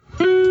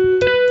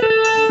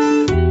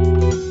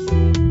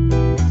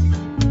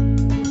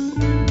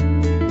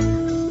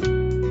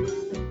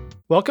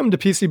Welcome to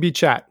PCB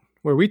Chat,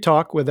 where we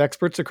talk with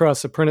experts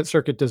across the printed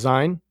circuit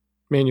design,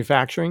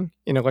 manufacturing,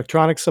 and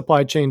electronics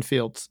supply chain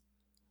fields.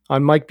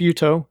 I'm Mike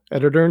Buteau,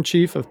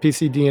 Editor-in-Chief of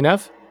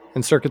PCD&F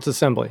and Circuits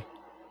Assembly.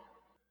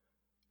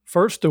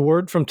 First, a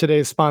word from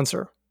today's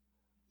sponsor.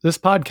 This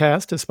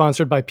podcast is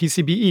sponsored by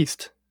PCB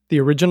East, the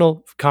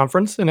original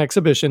conference and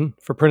exhibition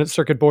for printed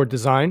circuit board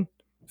design,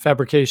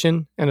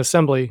 fabrication, and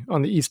assembly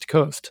on the East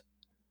Coast.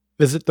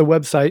 Visit the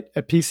website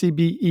at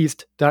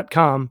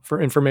pcbeast.com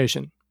for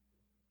information.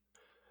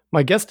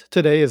 My guest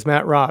today is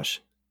Matt Rosch.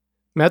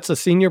 Matt's a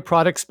senior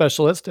product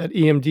specialist at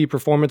EMD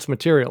Performance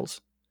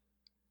Materials.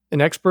 An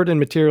expert in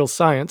materials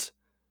science,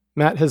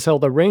 Matt has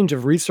held a range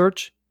of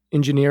research,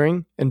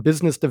 engineering, and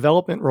business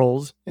development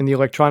roles in the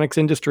electronics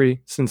industry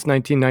since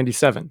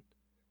 1997.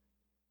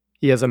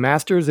 He has a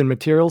master's in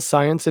materials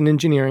science and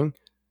engineering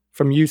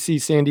from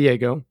UC San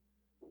Diego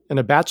and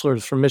a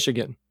bachelor's from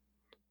Michigan,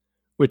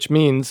 which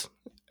means,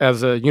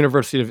 as a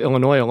University of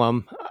Illinois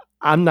alum,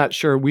 I'm not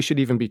sure we should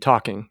even be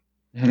talking.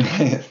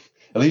 At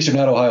least you're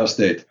not Ohio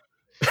State.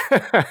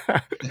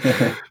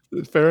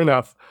 Fair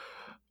enough.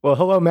 Well,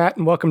 hello, Matt,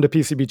 and welcome to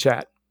PCB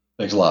Chat.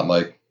 Thanks a lot,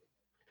 Mike.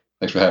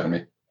 Thanks for having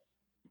me.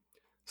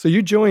 So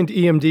you joined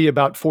EMD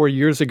about 4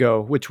 years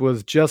ago, which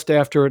was just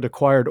after it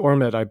acquired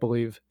Ormed, I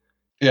believe.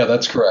 Yeah,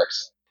 that's correct.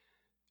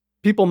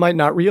 People might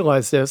not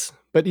realize this,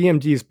 but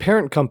EMD's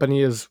parent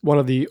company is one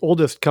of the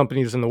oldest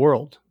companies in the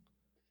world.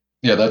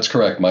 Yeah, that's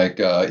correct, Mike.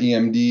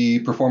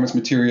 EMD Performance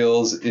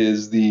Materials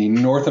is the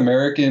North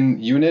American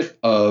unit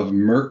of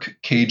Merck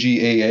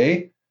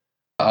KGaA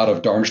out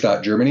of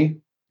Darmstadt, Germany.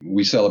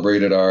 We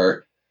celebrated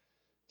our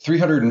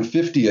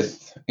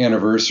 350th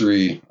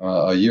anniversary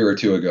a year or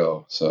two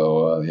ago.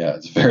 So,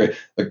 it's very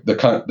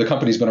the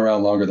company's been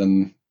around longer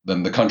than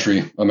the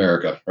country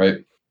America,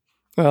 right?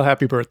 Well,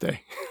 happy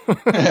birthday.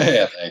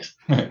 Yeah, thanks.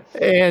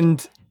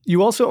 And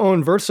you also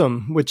own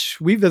Versum, which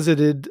we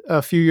visited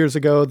a few years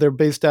ago. They're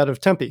based out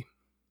of Tempe.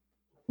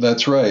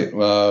 That's right.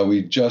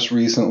 We just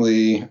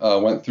recently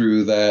went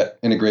through that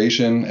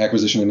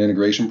acquisition and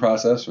integration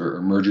process, or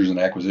mergers and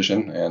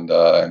acquisition, and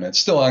it's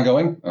still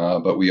ongoing,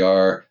 but we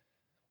are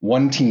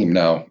one team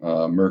now,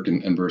 Merck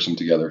and Versum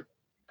together.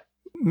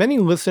 Many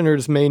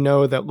listeners may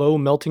know that low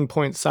melting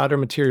point solder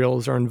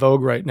materials are in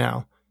vogue right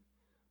now.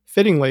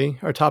 Fittingly,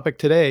 our topic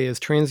today is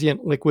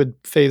transient liquid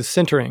phase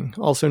sintering,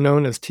 also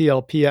known as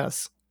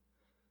TLPS.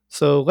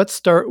 So let's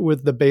start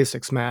with the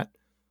basics, Matt.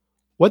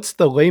 What's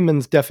the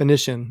layman's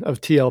definition of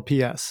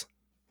TLPS?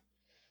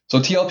 So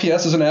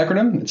TLPS is an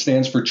acronym. It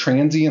stands for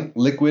Transient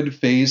Liquid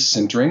Phase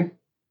Sintering.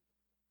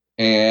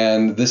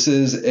 And this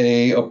is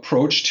an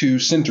approach to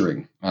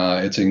sintering.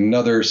 It's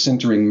another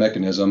sintering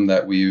mechanism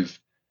that we've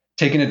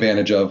taken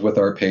advantage of with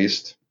our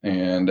paste.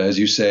 And as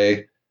you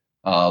say,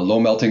 low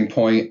melting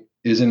point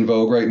is in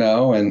vogue right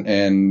now.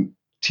 And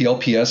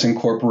TLPS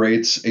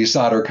incorporates a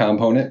solder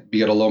component,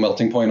 be it a low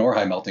melting point or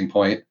high melting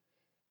point,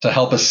 to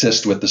help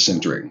assist with the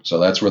sintering. So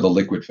that's where the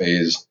liquid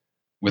phase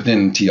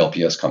within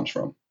TLPS comes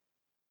from.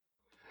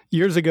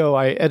 Years ago,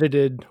 I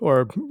edited,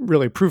 or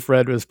really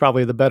proofread was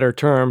probably the better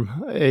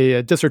term,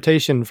 a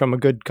dissertation from a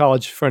good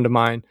college friend of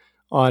mine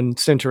on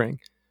sintering.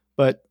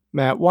 But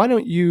Matt, why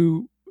don't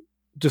you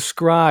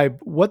describe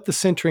what the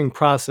sintering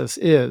process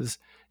is,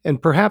 and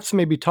perhaps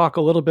maybe talk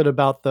a little bit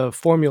about the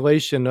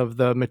formulation of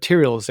the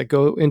materials that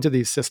go into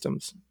these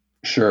systems?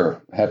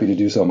 Sure. Happy to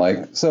do so,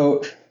 Mike.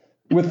 So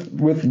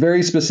with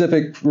very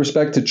specific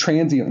respect to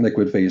transient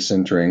liquid phase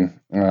sintering,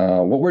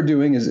 what we're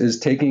doing is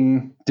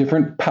taking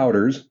different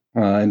powders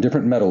and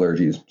different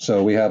metallurgies.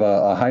 So we have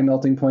a high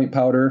melting point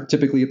powder,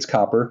 typically it's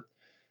copper,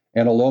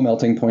 and a low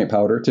melting point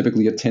powder,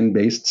 typically a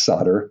tin-based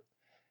solder.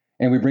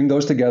 And we bring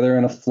those together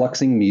in a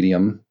fluxing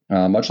medium,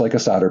 much like a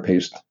solder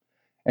paste.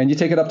 And you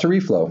take it up to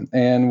reflow.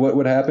 And what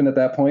would happen at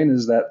that point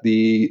is that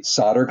the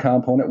solder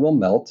component will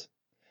melt,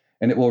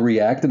 and it will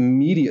react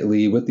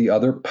immediately with the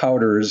other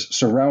powders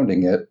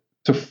surrounding it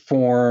to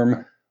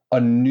form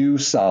a new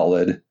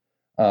solid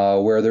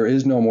where there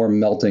is no more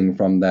melting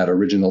from that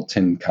original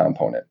tin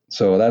component.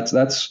 So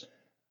that's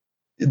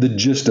the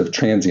gist of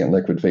transient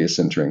liquid phase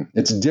sintering.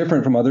 It's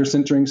different from other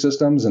sintering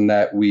systems in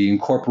that we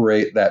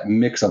incorporate that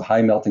mix of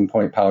high melting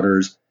point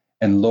powders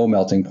and low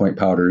melting point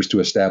powders to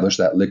establish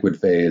that liquid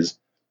phase,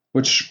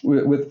 which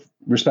with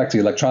respect to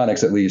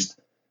electronics at least,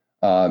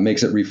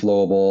 makes it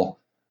reflowable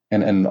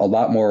and a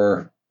lot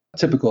more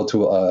typical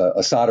to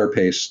a solder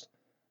paste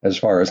as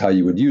far as how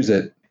you would use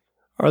it.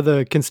 Are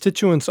the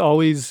constituents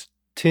always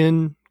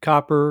tin,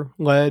 copper,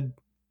 lead,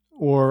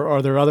 or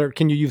are there other,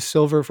 can you use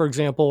silver, for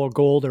example, or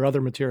gold or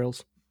other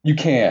materials? You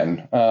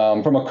can.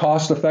 From a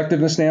cost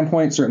effectiveness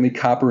standpoint, certainly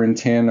copper and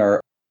tin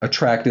are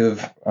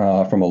attractive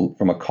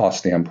from a cost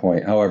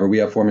standpoint. However, we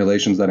have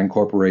formulations that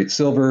incorporate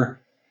silver.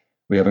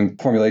 We have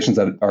formulations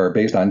that are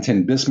based on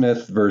tin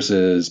bismuth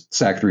versus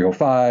SAC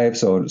 305.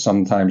 So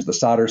sometimes the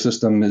solder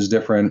system is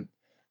different.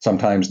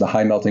 Sometimes the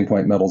high melting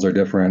point metals are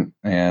different,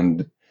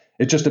 and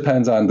it just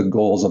depends on the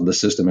goals of the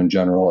system in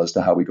general as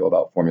to how we go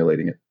about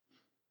formulating it.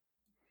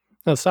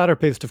 Now, solder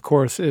paste, of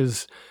course,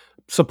 is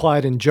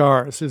supplied in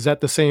jars. Is that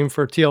the same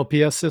for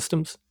TLPS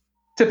systems?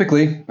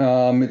 Typically,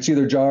 it's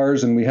either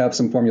jars, and we have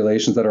some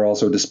formulations that are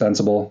also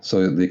dispensable,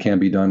 so they can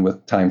be done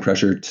with time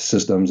pressure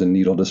systems and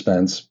needle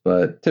dispense.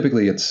 But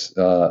typically, it's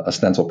a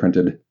stencil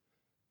printed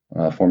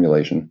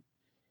formulation.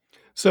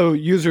 So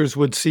users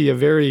would see a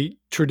very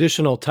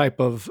traditional type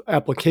of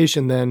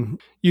application then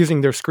using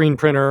their screen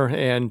printer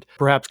and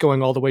perhaps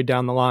going all the way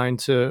down the line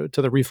to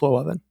the reflow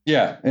oven.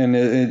 Yeah, and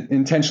it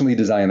intentionally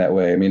designed that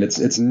way. I mean,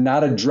 it's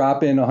not a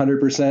drop-in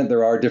 100%.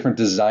 There are different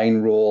design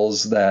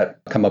rules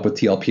that come up with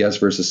TLPS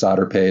versus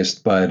solder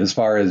paste, but as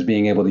far as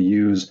being able to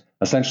use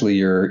essentially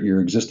your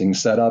existing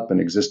setup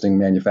and existing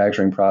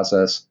manufacturing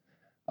process,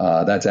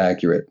 that's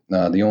accurate.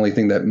 The only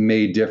thing that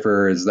may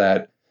differ is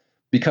that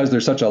because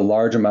there's such a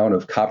large amount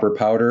of copper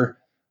powder,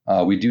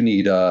 we do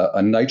need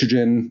a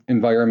nitrogen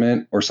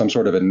environment or some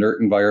sort of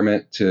inert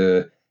environment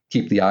to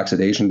keep the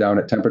oxidation down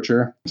at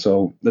temperature.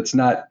 So that's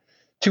not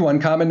too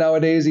uncommon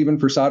nowadays, even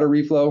for solder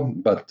reflow,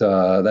 but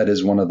that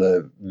is one of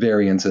the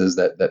variances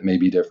that may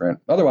be different.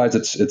 Otherwise,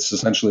 it's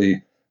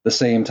essentially the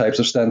same types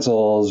of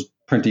stencils,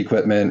 print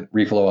equipment,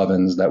 reflow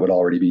ovens that would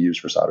already be used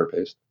for solder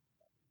paste.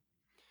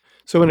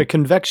 So in a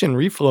convection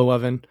reflow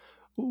oven,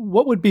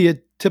 what would be a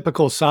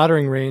typical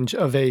soldering range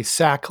of a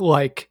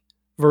SAC-like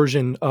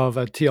version of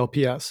a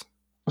TLPS?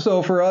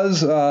 So for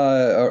us,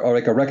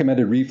 like a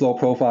recommended reflow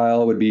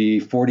profile would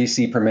be 40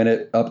 C per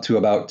minute up to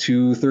about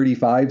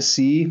 235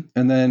 C.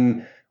 And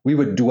then we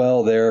would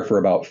dwell there for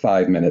about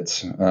 5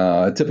 minutes.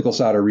 A typical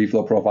solder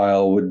reflow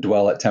profile would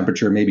dwell at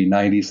temperature maybe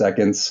 90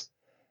 seconds.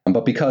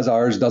 But because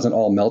ours doesn't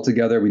all melt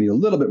together, we need a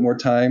little bit more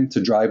time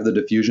to drive the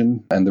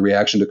diffusion and the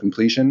reaction to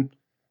completion.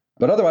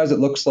 But otherwise, it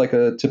looks like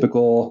a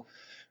typical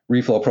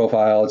reflow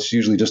profile. It's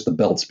usually just the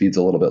belt speed's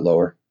a little bit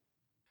lower.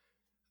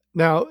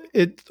 Now,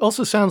 it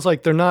also sounds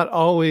like they're not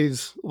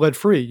always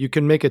lead-free. You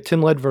can make a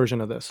tin lead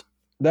version of this.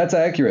 That's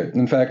accurate.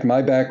 In fact,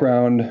 my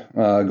background,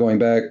 going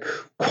back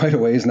quite a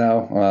ways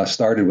now,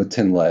 started with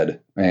tin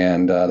lead.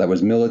 And that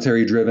was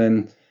military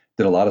driven,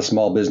 did a lot of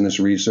small business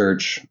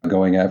research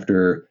going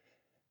after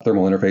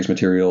thermal interface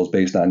materials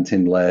based on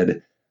tin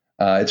lead.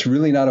 It's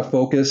really not a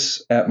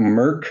focus at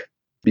Merck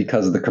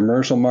because of the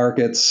commercial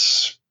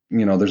markets.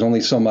 There's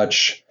only so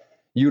much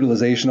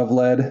utilization of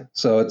lead.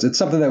 So it's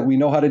something that we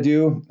know how to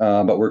do,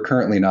 but we're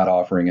currently not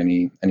offering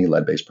any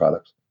lead-based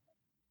products.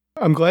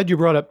 I'm glad you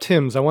brought up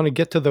TIMs. I want to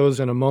get to those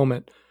in a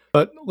moment.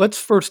 But let's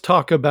first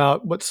talk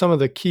about what some of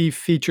the key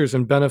features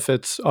and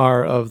benefits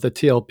are of the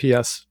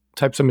TLPS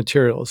types of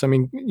materials. I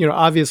mean,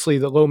 obviously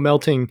the low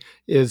melting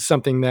is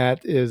something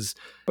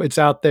it's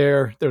out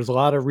there. There's a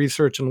lot of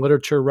research and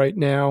literature right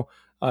now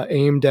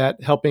aimed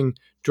at helping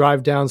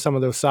drive down some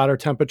of those solder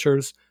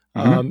temperatures.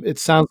 Mm-hmm. It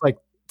sounds like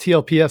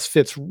TLPS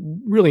fits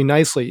really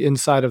nicely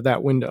inside of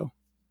that window.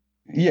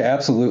 Yeah,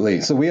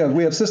 absolutely. So we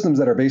have systems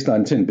that are based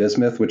on tin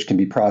bismuth, which can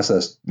be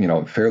processed,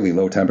 fairly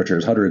low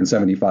temperatures,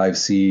 175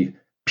 C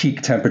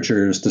peak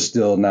temperatures, to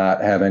still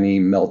not have any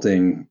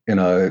melting in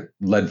a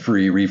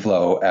lead-free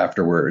reflow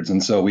afterwards.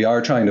 And so we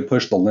are trying to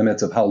push the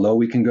limits of how low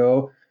we can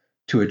go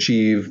to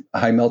achieve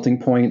high melting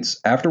points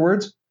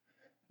afterwards.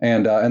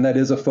 And that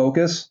is a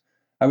focus.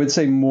 I would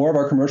say more of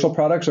our commercial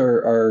products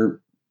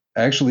are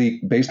actually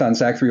based on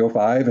SAC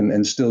 305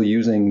 and still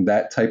using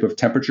that type of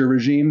temperature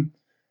regime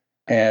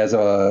as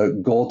a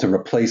goal to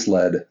replace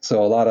lead.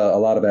 So a lot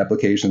of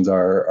applications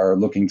are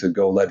looking to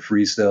go lead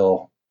free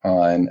still,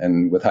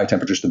 and with high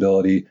temperature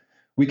stability.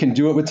 We can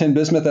do it with tin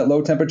bismuth at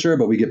low temperature,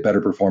 but we get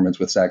better performance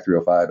with SAC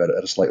 305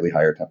 at a slightly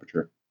higher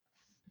temperature.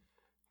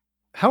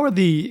 How are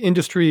the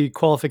industry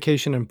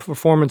qualification and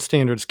performance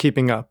standards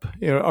keeping up?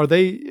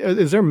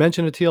 Is there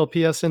mention of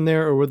TLPS in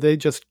there, or would they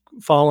just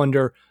fall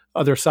under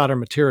other solder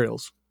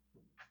materials?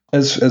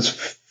 As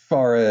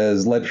far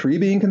as lead-free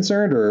being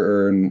concerned,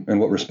 or in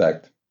what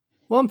respect?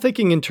 Well, I'm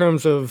thinking in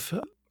terms of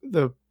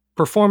the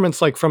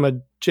performance, like from a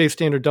J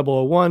Standard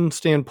 001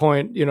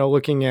 standpoint,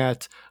 looking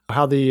at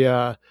how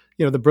the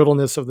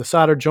brittleness of the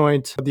solder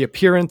joint, the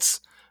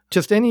appearance,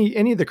 just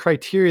any of the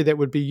criteria that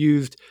would be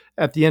used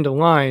at the end of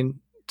line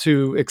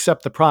to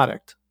accept the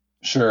product.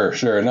 Sure.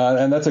 No,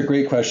 and that's a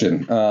great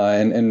question.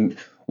 And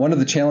one of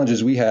the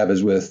challenges we have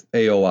is with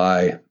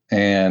AOI,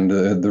 and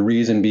the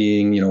reason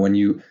being, when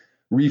you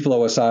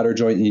reflow a solder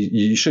joint,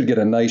 you should get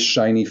a nice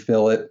shiny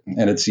fillet,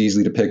 and it's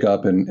easy to pick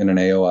up in an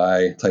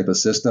AOI type of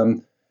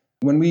system.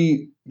 When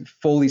we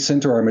fully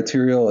sinter our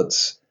material,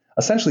 it's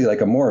essentially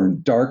like a more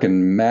dark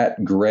and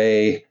matte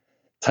gray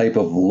type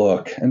of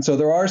look. And so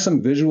there are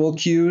some visual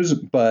cues,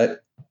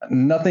 but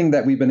nothing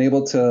that we've been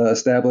able to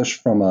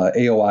establish from an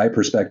AOI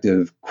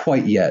perspective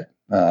quite yet.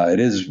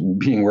 It is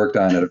being worked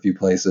on at a few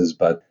places,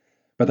 but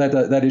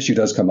that issue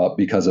does come up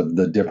because of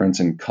the difference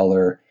in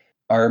color.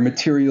 Our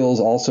materials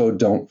also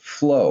don't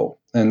flow.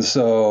 And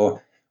so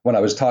when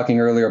I was talking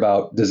earlier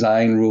about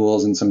design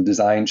rules and some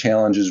design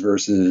challenges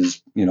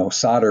versus,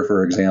 solder,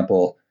 for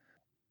example,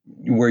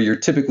 where you're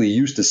typically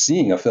used to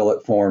seeing a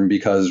fillet form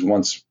because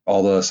once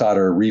all the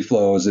solder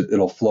reflows,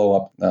 it'll flow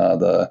up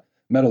the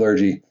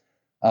metallurgy.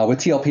 With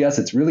TLPS,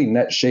 it's really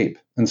net shape.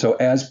 And so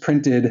as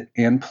printed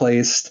and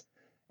placed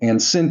and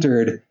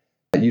sintered,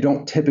 you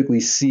don't typically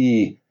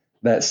see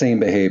that same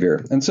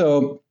behavior. And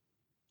so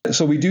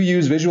So we do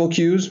use visual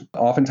cues,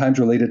 oftentimes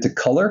related to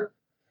color,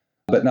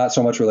 but not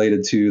so much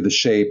related to the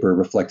shape or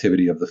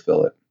reflectivity of the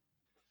fillet.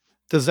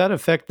 Does that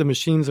affect the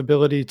machine's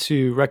ability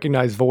to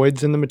recognize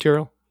voids in the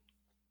material?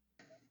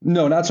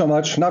 No, not so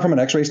much. Not from an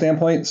X-ray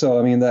standpoint. So,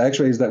 I mean, the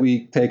X-rays that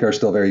we take are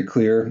still very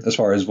clear as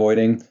far as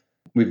voiding.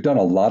 We've done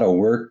a lot of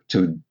work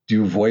to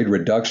do void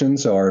reduction.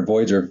 So our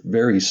voids are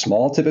very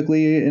small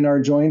typically in our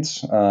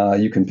joints.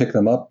 You can pick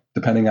them up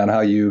depending on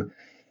how you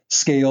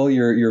scale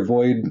your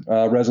void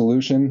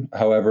resolution.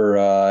 However,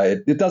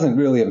 it doesn't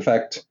really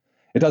affect,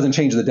 it doesn't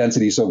change the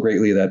density so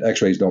greatly that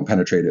X-rays don't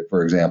penetrate it,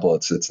 for example.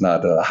 It's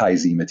not a high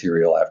Z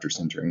material after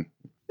sintering.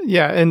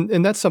 Yeah,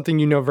 and that's something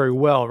you know very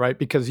well, right?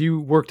 Because you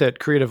worked at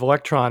Creative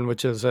Electron,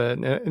 which is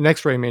an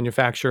X-ray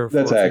manufacturer for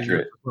That's a few years.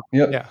 accurate.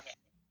 Yep. Yeah.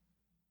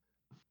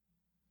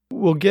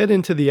 We'll get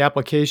into the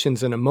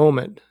applications in a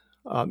moment.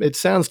 It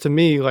sounds to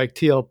me like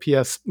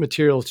TLPS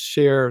materials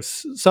share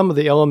some of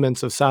the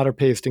elements of solder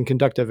paste and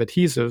conductive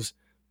adhesives,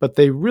 but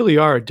they really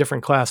are a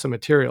different class of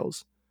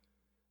materials.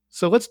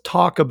 So let's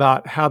talk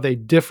about how they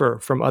differ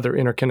from other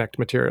interconnect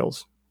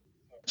materials.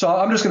 So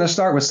I'm just going to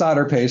start with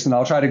solder paste, and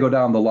I'll try to go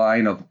down the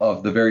line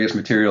of the various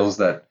materials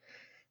that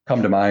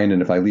come to mind.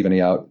 And if I leave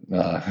any out,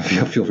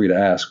 feel free to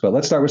ask. But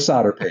let's start with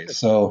solder paste.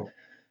 So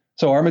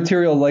our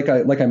material, like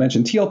I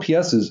mentioned,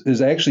 TLPS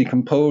is actually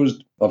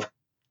composed of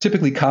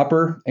typically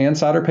copper and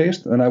solder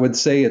paste, and I would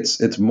say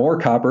it's more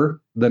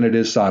copper than it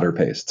is solder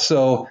paste.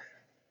 So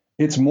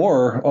it's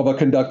more of a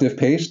conductive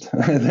paste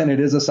than it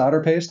is a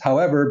solder paste.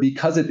 However,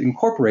 because it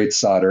incorporates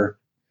solder,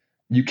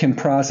 you can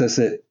process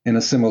it in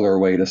a similar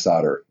way to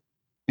solder.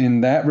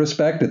 In that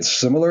respect, it's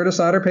similar to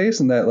solder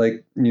paste in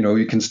that,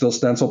 you can still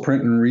stencil,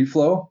 print, and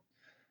reflow.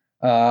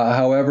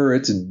 However,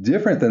 it's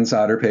different than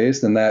solder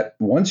paste in that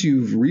once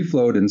you've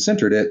reflowed and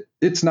sintered it,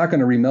 it's not going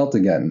to remelt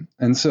again.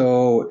 And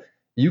so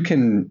you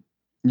can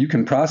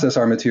process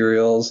our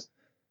materials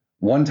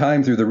one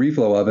time through the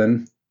reflow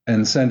oven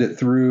and send it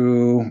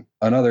through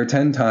another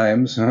 10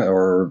 times,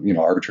 or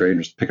arbitrary,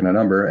 just picking a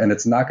number, and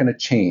it's not going to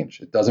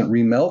change. It doesn't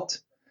remelt.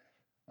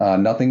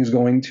 Nothing's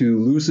going to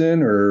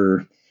loosen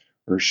or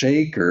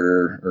shake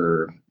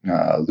or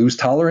lose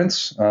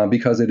tolerance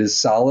because it is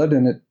solid,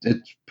 and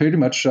it's pretty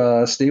much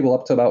stable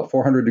up to about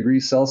 400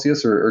 degrees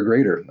Celsius or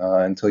greater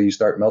until you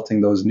start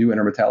melting those new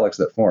intermetallics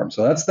that form.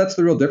 So that's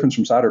the real difference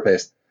from solder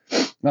paste.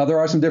 Now, there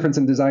are some difference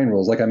in design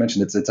rules. Like I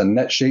mentioned, it's a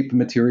net shape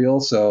material.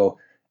 So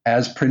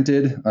as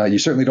printed, you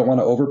certainly don't want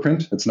to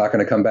overprint. It's not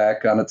going to come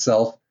back on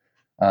itself.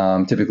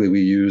 Typically,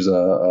 we use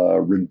a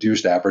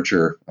reduced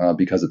aperture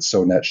because it's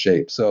so net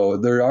shaped. So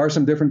there are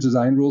some different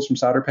design rules from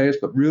solder paste,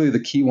 but really the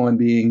key one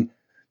being,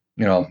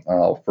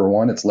 for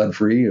one, it's lead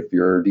free if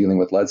you're dealing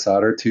with lead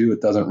solder. Two,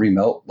 it doesn't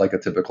remelt like a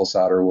typical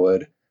solder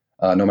would,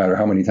 no matter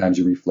how many times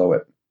you reflow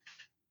it.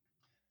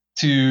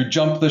 To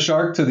jump the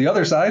shark to the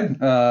other side,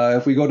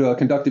 if we go to a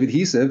conductive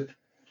adhesive,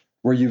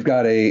 where you've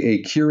got a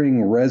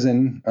curing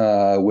resin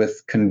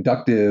with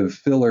conductive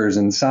fillers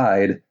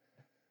inside,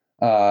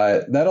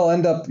 that'll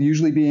end up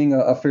usually being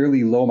a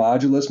fairly low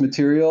modulus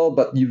material,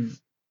 but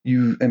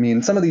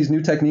some of these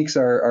new techniques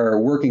are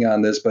working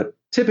on this, but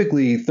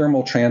typically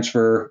thermal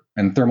transfer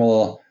and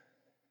thermal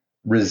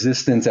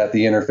resistance at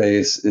the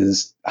interface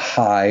is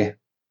high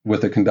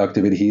with a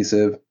conductive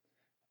adhesive.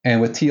 And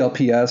with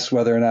TLPS,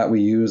 whether or not we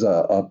use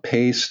a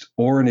paste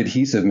or an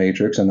adhesive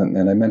matrix,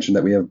 and I mentioned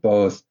that we have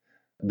both,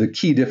 the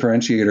key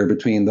differentiator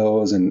between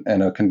those and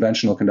a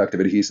conventional conductive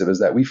adhesive is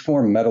that we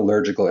form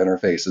metallurgical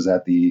interfaces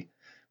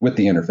with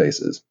the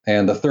interfaces.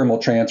 And the thermal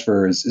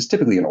transfer is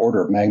typically an order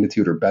of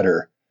magnitude or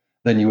better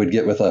than you would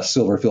get with a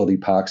silver-filled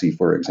epoxy,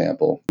 for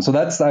example. So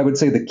that's, I would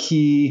say, the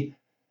key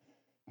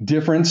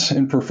difference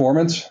in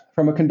performance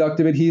from a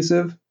conductive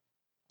adhesive.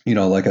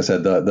 Like I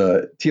said,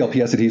 the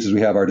TLPS adhesives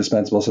we have are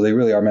dispensable, so they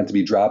really are meant to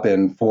be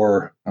drop-in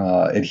for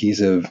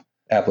adhesive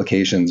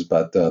applications,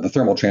 but the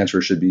thermal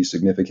transfer should be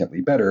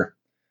significantly better.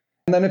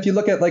 And then if you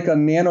look at like a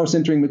nano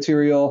sintering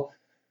material,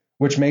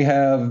 which may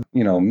have,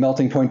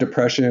 melting point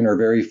depression or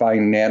very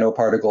fine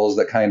nanoparticles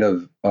that kind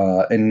of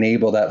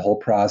enable that whole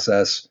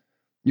process.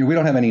 We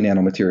don't have any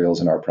nanomaterials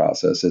in our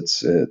process.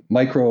 It's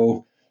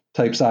micro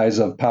type size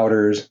of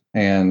powders,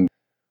 and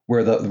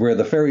where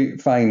the very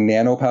fine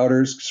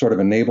nanopowders sort of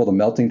enable the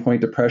melting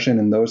point depression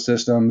in those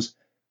systems,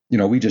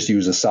 we just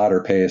use a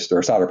solder paste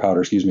or solder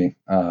powder,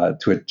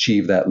 to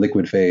achieve that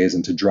liquid phase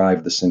and to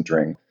drive the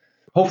sintering.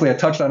 Hopefully I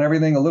touched on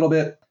everything a little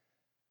bit.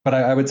 But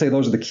I would say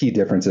those are the key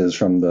differences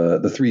from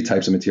the three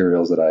types of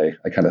materials that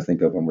I kind of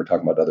think of when we're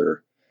talking about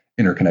other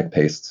interconnect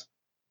pastes.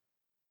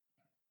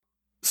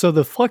 So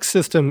the flux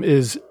system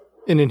is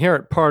an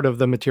inherent part of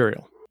the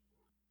material.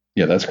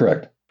 Yeah, that's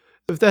correct.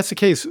 If that's the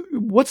case,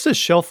 what's the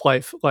shelf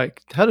life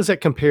like? How does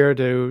that compare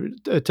to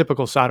a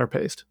typical solder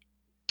paste?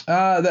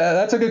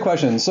 That's a good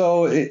question.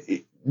 So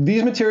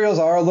these materials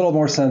are a little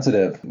more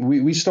sensitive.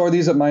 We store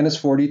these at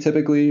 -40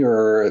 typically,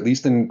 or at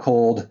least in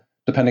cold,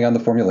 depending on the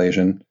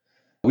formulation.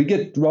 We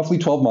get roughly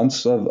 12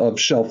 months of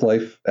shelf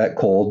life at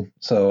cold,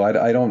 so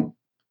I don't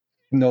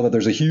know that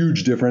there's a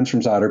huge difference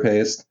from solder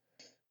paste.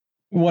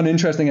 One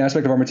interesting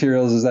aspect of our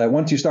materials is that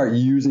once you start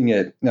using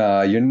it,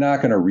 you're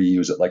not going to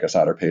reuse it like a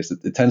solder paste.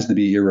 It tends to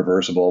be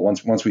irreversible.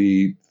 Once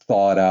we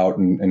thaw it out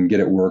and get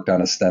it worked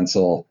on a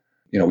stencil,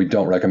 we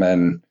don't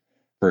recommend,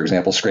 for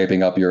example,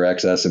 scraping up your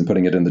excess and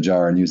putting it in the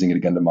jar and using it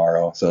again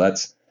tomorrow. So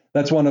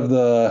that's one of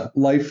the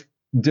life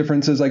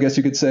differences, I guess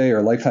you could say,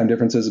 or lifetime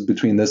differences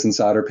between this and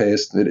solder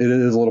paste. It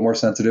is a little more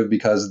sensitive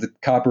because the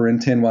copper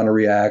and tin want to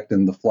react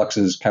and the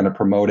fluxes kind of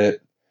promote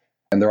it.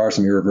 And there are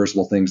some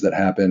irreversible things that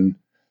happen.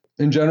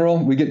 In general,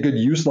 we get good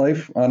use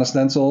life on a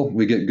stencil.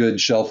 We get good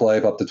shelf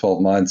life up to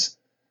 12 months.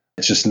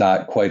 It's just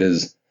not quite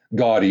as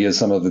gaudy as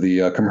some of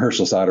the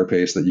commercial solder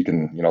paste that you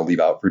can, leave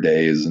out for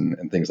days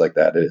and things like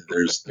that.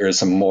 There's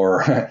some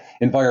more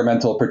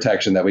environmental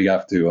protection that we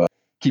have to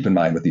keep in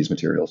mind with these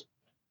materials.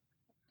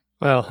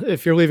 Well,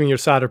 if you're leaving your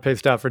solder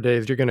paste out for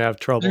days, you're going to have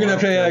trouble. You're going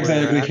to have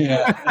exactly.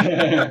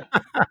 Yeah.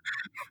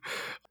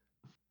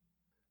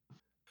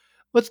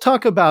 Let's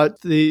talk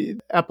about the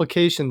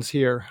applications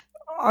here.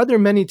 Are there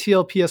many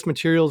TLPS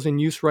materials in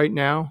use right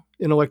now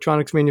in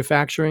electronics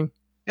manufacturing?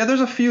 Yeah,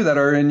 there's a few that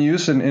are in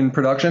use in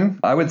production.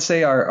 I would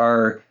say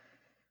our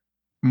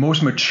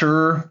most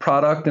mature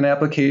product and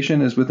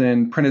application is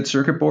within printed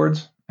circuit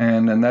boards,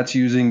 and that's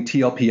using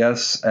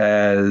TLPS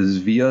as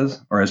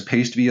vias or as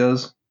paste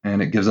vias,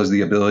 and it gives us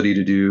the ability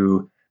to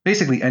do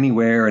basically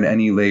anywhere and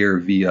any layer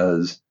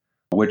vias,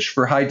 which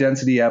for high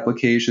density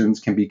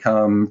applications can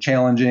become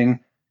challenging.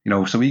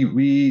 So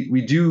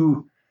we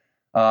do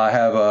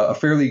have a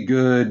fairly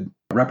good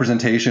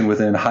representation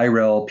within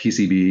high-rel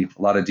PCB,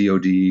 a lot of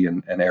DoD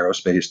and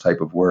aerospace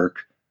type of work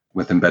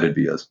with embedded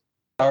vias.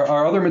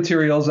 Our other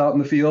materials out in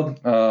the field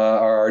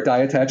are die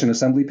attach and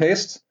assembly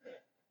pastes,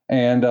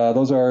 and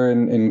those are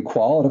in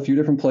qual at a few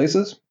different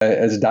places,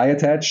 as die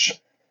attach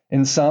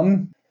in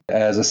some,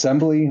 as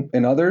assembly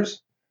in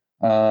others,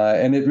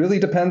 and it really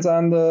depends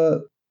on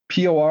the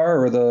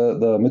POR or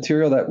the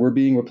material that we're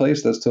being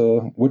replaced as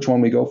to which one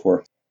we go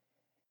for.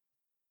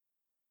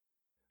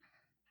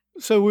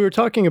 So we were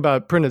talking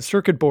about printed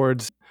circuit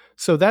boards.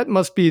 So that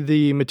must be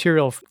the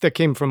material that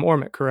came from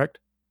Ormet, correct?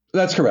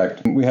 That's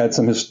correct. We had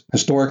some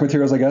historic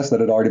materials, I guess, that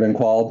had already been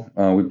qualled.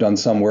 We've done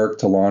some work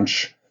to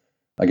launch,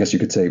 I guess you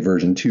could say,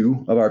 version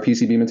 2 of our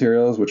PCB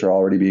materials, which are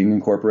already being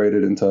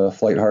incorporated into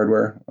flight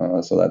hardware.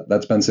 So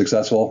that's been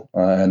successful,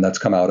 and that's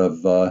come out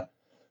of the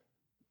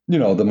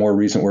more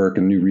recent work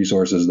and new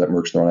resources that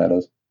Merck's thrown at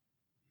us.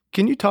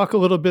 Can you talk a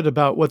little bit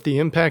about what the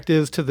impact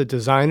is to the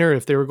designer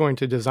if they were going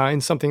to design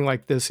something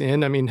like this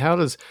in? I mean, how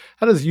does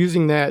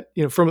using that,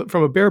 from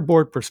a bare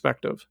board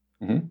perspective,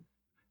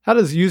 how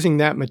does using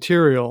that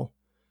material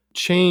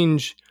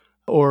change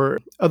or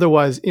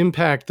otherwise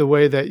impact the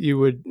way that you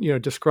would,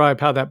 describe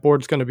how that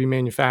board's going to be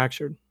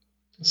manufactured?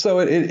 So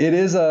it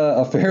is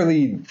a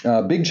fairly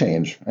big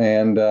change,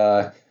 and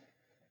what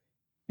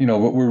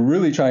we're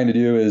really trying to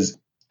do is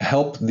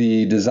help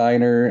the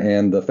designer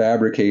and the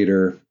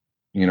fabricator,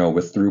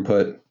 with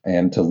throughput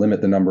and to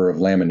limit the number of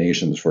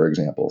laminations, for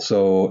example.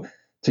 So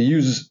to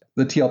use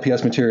the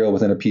TLPS material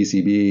within a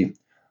PCB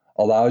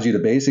allows you to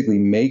basically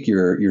make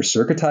your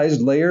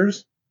circuitized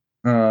layers.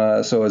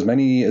 So as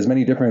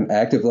many different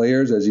active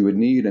layers as you would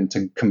need, and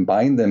to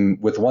combine them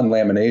with one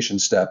lamination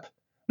step,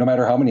 no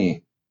matter how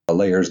many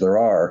layers there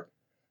are,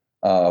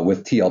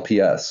 with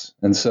TLPS.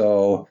 And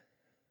so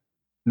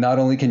not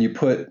only can you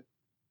put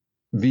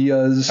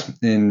vias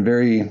in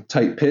very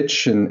tight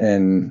pitch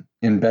and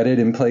embedded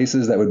in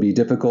places that would be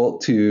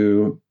difficult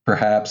to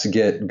perhaps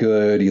get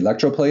good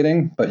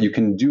electroplating, but you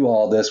can do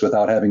all this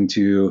without having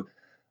to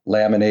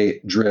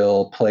laminate,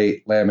 drill,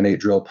 plate, laminate,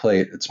 drill,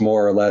 plate. It's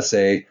more or less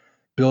a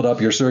build up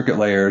your circuit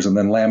layers and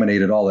then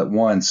laminate it all at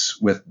once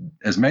with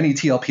as many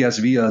TLPS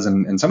vias,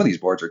 and some of these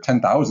boards are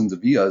 10,000s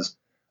of vias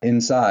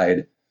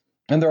inside.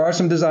 And there are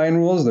some design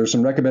rules. There's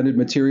some recommended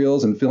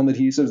materials and film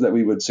adhesives that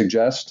we would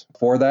suggest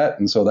for that.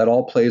 And so that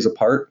all plays a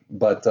part.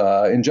 But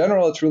in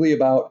general, it's really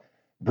about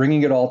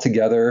bringing it all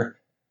together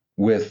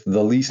with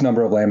the least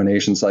number of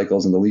lamination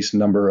cycles and the least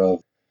number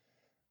of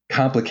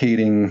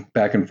complicating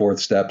back and forth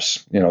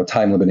steps,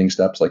 time limiting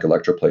steps like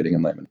electroplating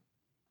and laminating.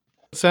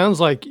 It sounds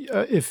like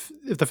if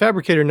the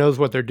fabricator knows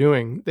what they're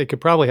doing, they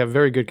could probably have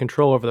very good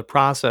control over the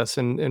process,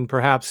 and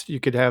perhaps you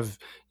could have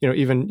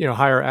even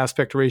higher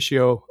aspect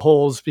ratio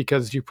holes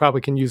because you probably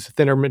can use a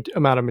thinner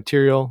amount of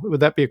material. Would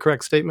that be a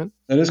correct statement?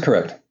 That is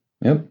correct.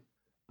 Yep.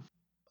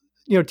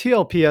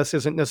 TLPS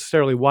isn't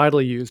necessarily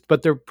widely used,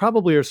 but there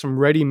probably are some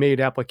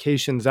ready-made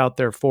applications out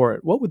there for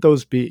it. What would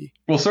those be?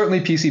 Well, certainly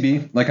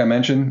PCB, like I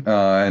mentioned,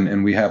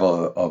 and we have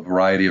a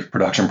variety of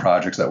production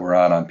projects that we're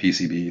on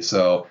PCB.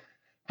 So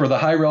for the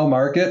high-rel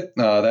market,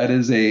 that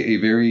is a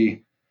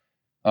very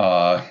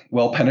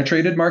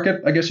well-penetrated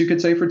market, I guess you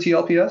could say, for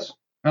TLPS.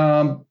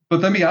 But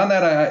then beyond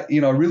that,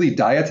 really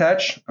die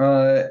attach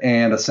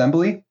and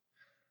assembly.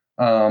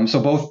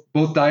 So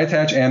both die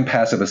attach and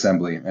passive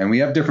assembly, and we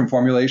have different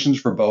formulations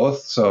for both.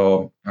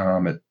 So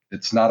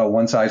it's not a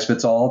one size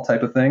fits all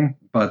type of thing.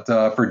 But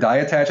for die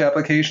attach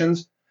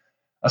applications,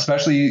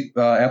 especially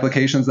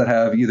applications that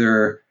have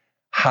either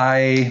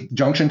high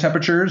junction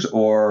temperatures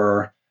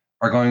or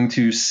are going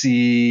to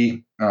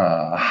see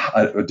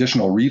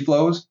additional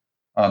reflows.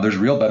 There's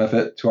real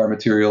benefit to our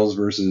materials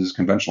versus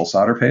conventional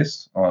solder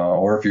paste,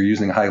 or if you're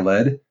using high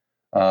lead,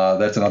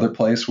 that's another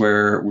place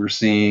where we're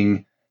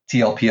seeing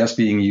TLPS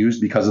being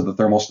used because of the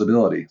thermal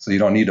stability. So you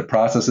don't need to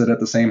process it at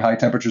the same high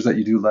temperatures that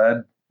you do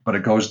lead, but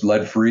it goes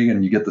lead free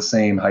and you get the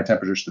same high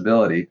temperature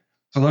stability.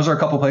 So those are a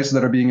couple places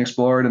that are being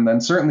explored. And then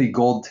certainly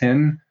gold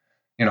tin,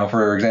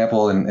 for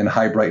example, in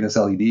high brightness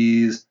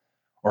LEDs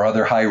or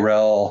other high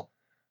rel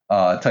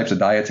types of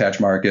die attach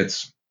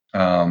markets,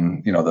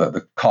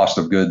 the cost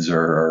of goods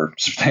are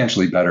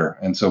substantially better.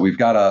 And so we've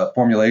got a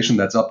formulation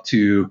that's up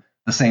to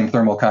the same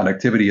thermal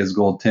conductivity as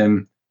gold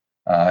tin,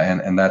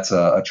 and that's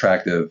an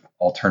attractive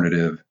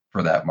alternative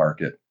for that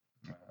market.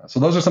 So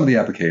those are some of the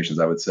applications,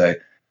 I would say.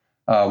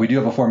 We do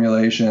have a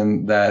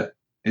formulation that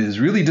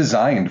is really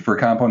designed for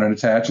component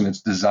attach, and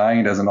it's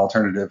designed as an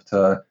alternative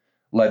to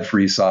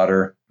lead-free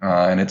solder,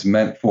 and it's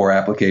meant for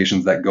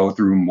applications that go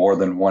through more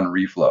than one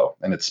reflow,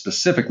 and it's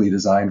specifically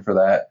designed for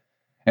that,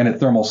 and it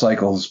thermal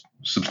cycles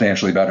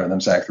substantially better than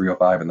SAC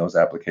 305 in those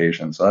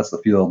applications. So that's the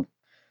field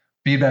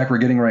feedback we're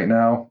getting right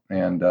now,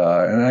 and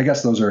I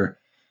guess those are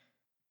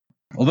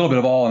a little bit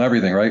of all and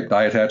everything, right?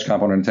 Die attach,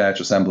 component attach,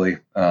 assembly.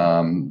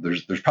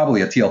 There's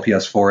probably a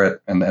TLPS for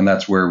it, and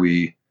that's where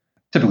we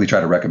typically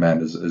try to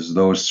recommend is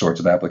those sorts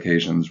of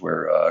applications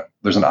where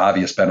there's an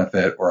obvious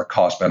benefit or a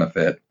cost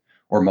benefit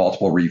or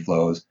multiple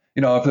reflows.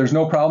 If there's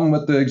no problem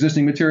with the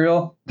existing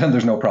material, then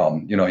there's no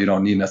problem. You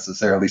don't need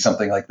necessarily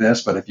something like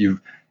this, but if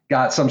you've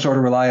got some sort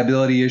of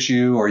reliability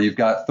issue or you've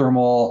got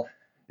thermal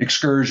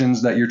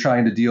excursions that you're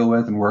trying to deal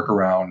with and work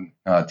around,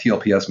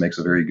 TLPS makes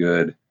a very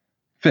good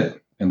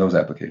fit in those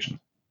applications.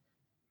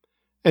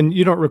 And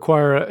you don't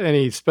require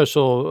any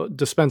special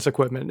dispense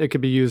equipment. It could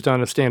be used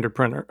on a standard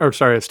printer,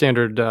 a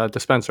standard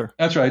dispenser.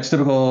 That's right. It's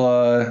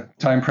typical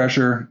time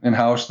pressure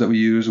in-house that we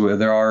use. We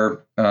have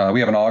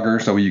an auger,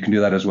 so you can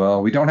do that as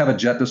well. We don't have a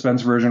jet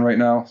dispense version right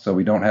now, so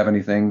we don't have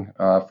anything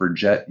for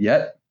jet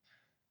yet.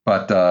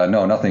 But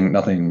no,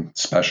 nothing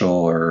special,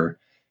 or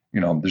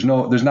there's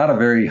not a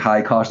very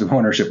high cost of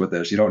ownership with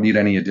this. You don't need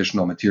any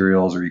additional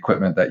materials or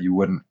equipment that you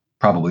wouldn't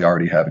probably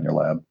already have in your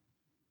lab.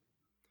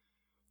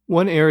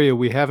 One area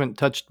we haven't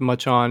touched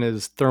much on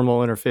is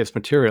thermal interface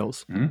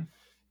materials. Mm-hmm.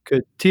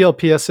 Could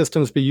TLPS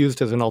systems be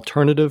used as an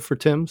alternative for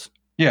TIMs?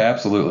 Yeah,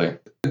 absolutely.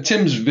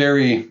 TIMs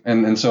vary,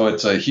 and so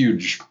it's a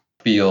huge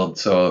field.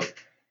 So,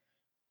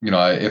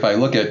 if I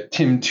look at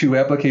TIM2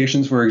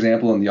 applications, for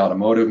example, in the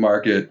automotive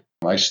market,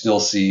 I still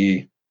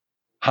see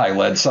high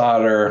lead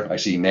solder. I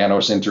see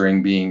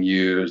nanosintering being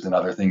used and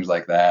other things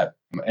like that,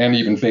 and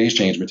even phase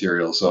change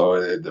materials.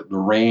 So the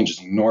range is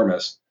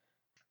enormous.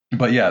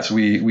 But yes,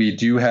 we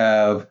do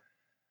have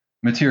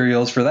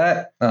materials for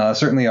that.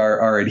 Certainly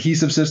our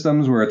adhesive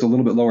systems, where it's a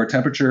little bit lower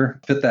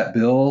temperature, fit that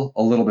bill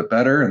a little bit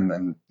better, and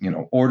then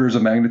orders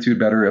of magnitude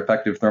better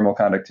effective thermal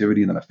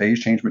conductivity than a phase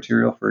change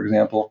material, for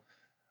example.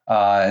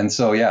 And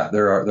so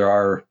there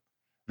are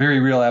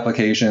very real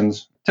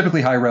applications,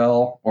 typically high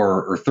rel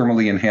or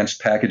thermally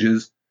enhanced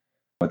packages.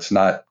 It's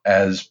not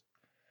as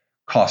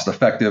cost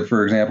effective,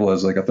 for example,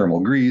 as like a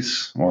thermal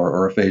grease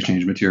or a phase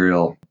change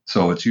material.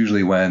 So it's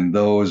usually when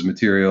those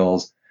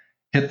materials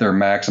hit their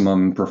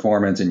maximum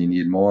performance and you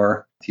need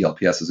more.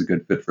 TLPS is a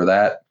good fit for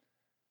that.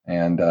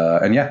 And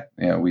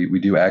we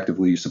do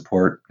actively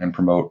support and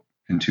promote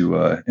into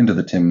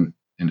the TIM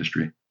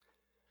industry.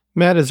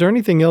 Matt, is there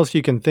anything else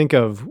you can think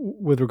of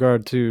with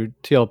regard to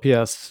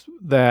TLPS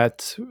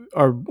that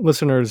our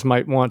listeners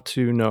might want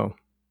to know?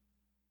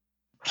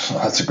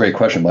 That's a great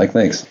question, Mike.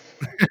 Thanks.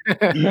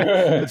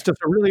 It's just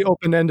a really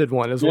open-ended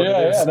one, is what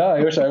it is. Yeah, no,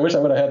 I wish I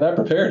would have had that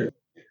prepared.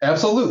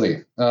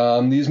 Absolutely.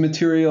 These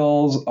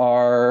materials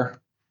are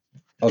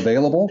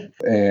available,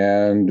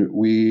 and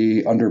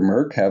we, under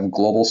Merck, have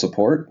global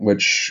support,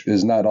 which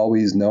is not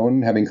always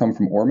known, having come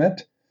from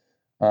Ormet.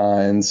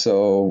 And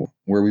so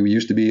where we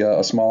used to be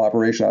a small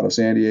operation out of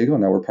San Diego,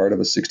 now we're part of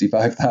a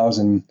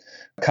 65,000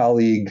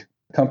 colleague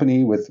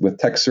company with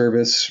tech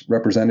service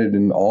represented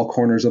in all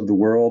corners of the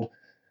world.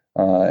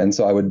 And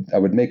so I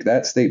would make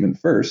that statement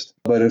first.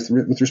 But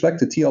with respect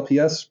to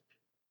TLPS,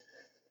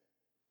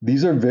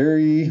 these are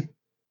very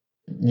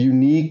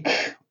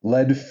unique,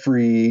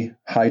 lead-free,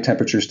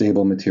 high-temperature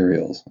stable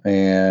materials.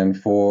 And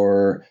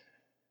for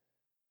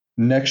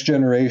next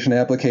generation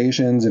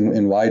applications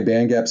in wide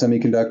bandgap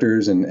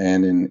semiconductors and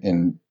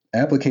in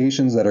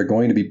applications that are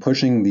going to be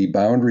pushing the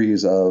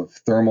boundaries of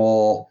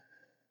thermal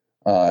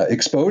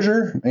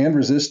exposure and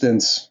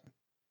resistance,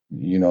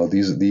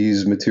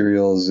 these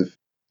materials, if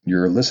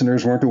your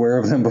listeners weren't aware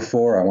of them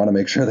before, I want to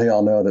make sure they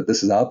all know that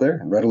this is out there,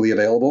 readily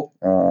available,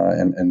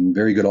 and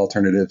very good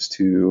alternatives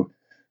to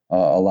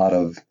a lot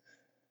of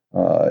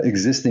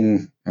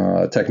existing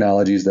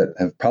technologies that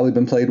have probably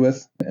been played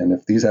with. And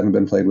if these haven't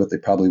been played with, they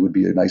probably would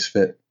be a nice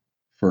fit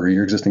for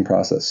your existing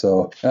process.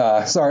 So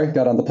sorry,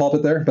 got on the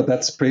pulpit there, but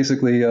that's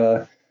basically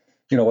what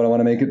I want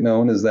to make it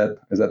known is that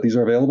these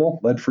are available,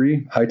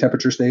 lead-free, high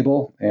temperature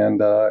stable, and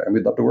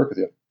we'd love to work with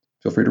you.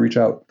 Feel free to reach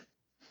out.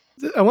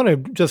 I want to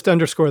just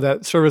underscore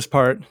that service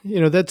part.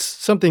 That's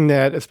something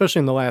that, especially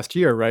in the last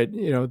year, right?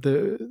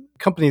 The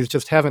companies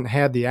just haven't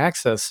had the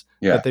access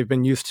that they've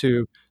been used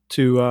to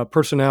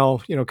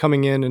personnel,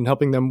 coming in and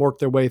helping them work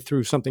their way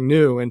through something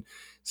new. And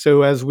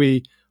so as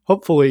we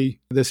hopefully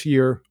this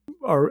year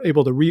are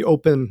able to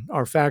reopen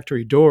our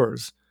factory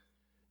doors,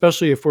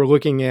 especially if we're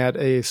looking at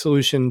a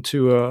solution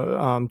to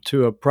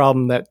a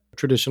problem that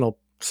traditional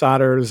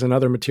solders and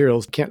other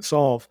materials can't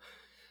solve,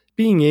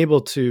 being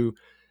able to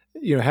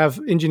have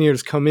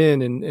engineers come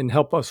in and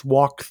help us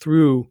walk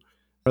through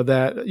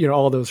that,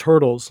 all those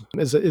hurdles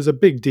is a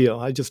big deal.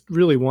 I just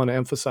really want to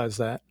emphasize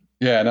that.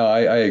 Yeah, no, I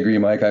agree,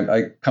 Mike.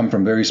 I come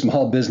from a very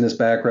small business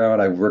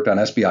background. I've worked on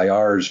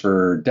SBIRs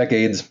for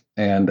decades,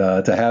 and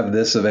to have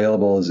this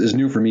available is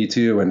new for me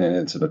too, and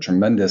it's a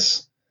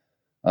tremendous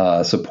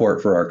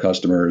support for our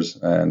customers,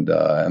 and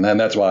then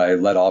that's why I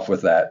led off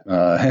with that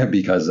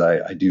because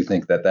I do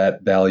think that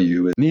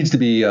value needs to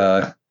be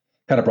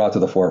kind of brought to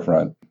the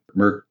forefront.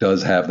 Merck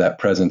does have that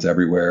presence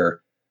everywhere,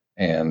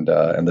 and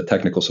the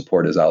technical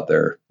support is out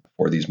there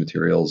for these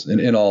materials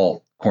in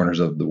all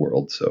corners of the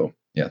world. So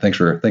yeah, thanks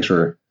for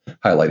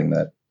highlighting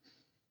that.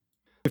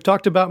 We've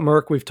talked about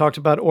Merck, we've talked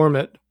about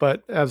Ormet,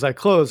 but as I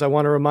close, I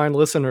want to remind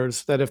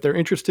listeners that if they're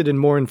interested in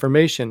more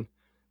information,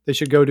 they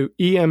should go to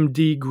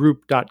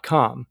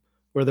emdgroup.com,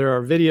 where there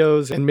are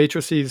videos and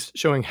matrices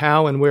showing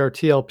how and where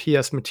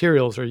TLPS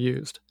materials are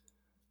used.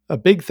 A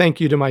big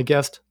thank you to my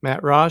guest,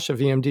 Matt Rosch of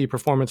EMD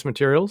Performance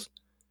Materials,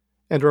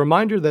 and a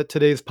reminder that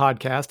today's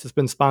podcast has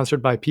been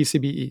sponsored by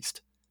PCB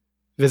East.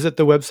 Visit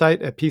the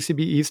website at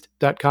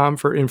pcbeast.com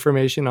for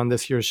information on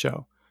this year's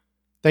show.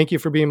 Thank you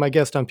for being my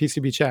guest on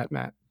PCB Chat,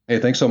 Matt. Hey,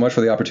 thanks so much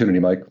for the opportunity,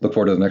 Mike. Look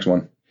forward to the next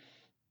one.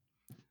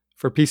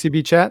 For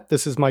PCB Chat,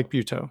 this is Mike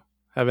Buetow.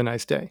 Have a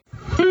nice day.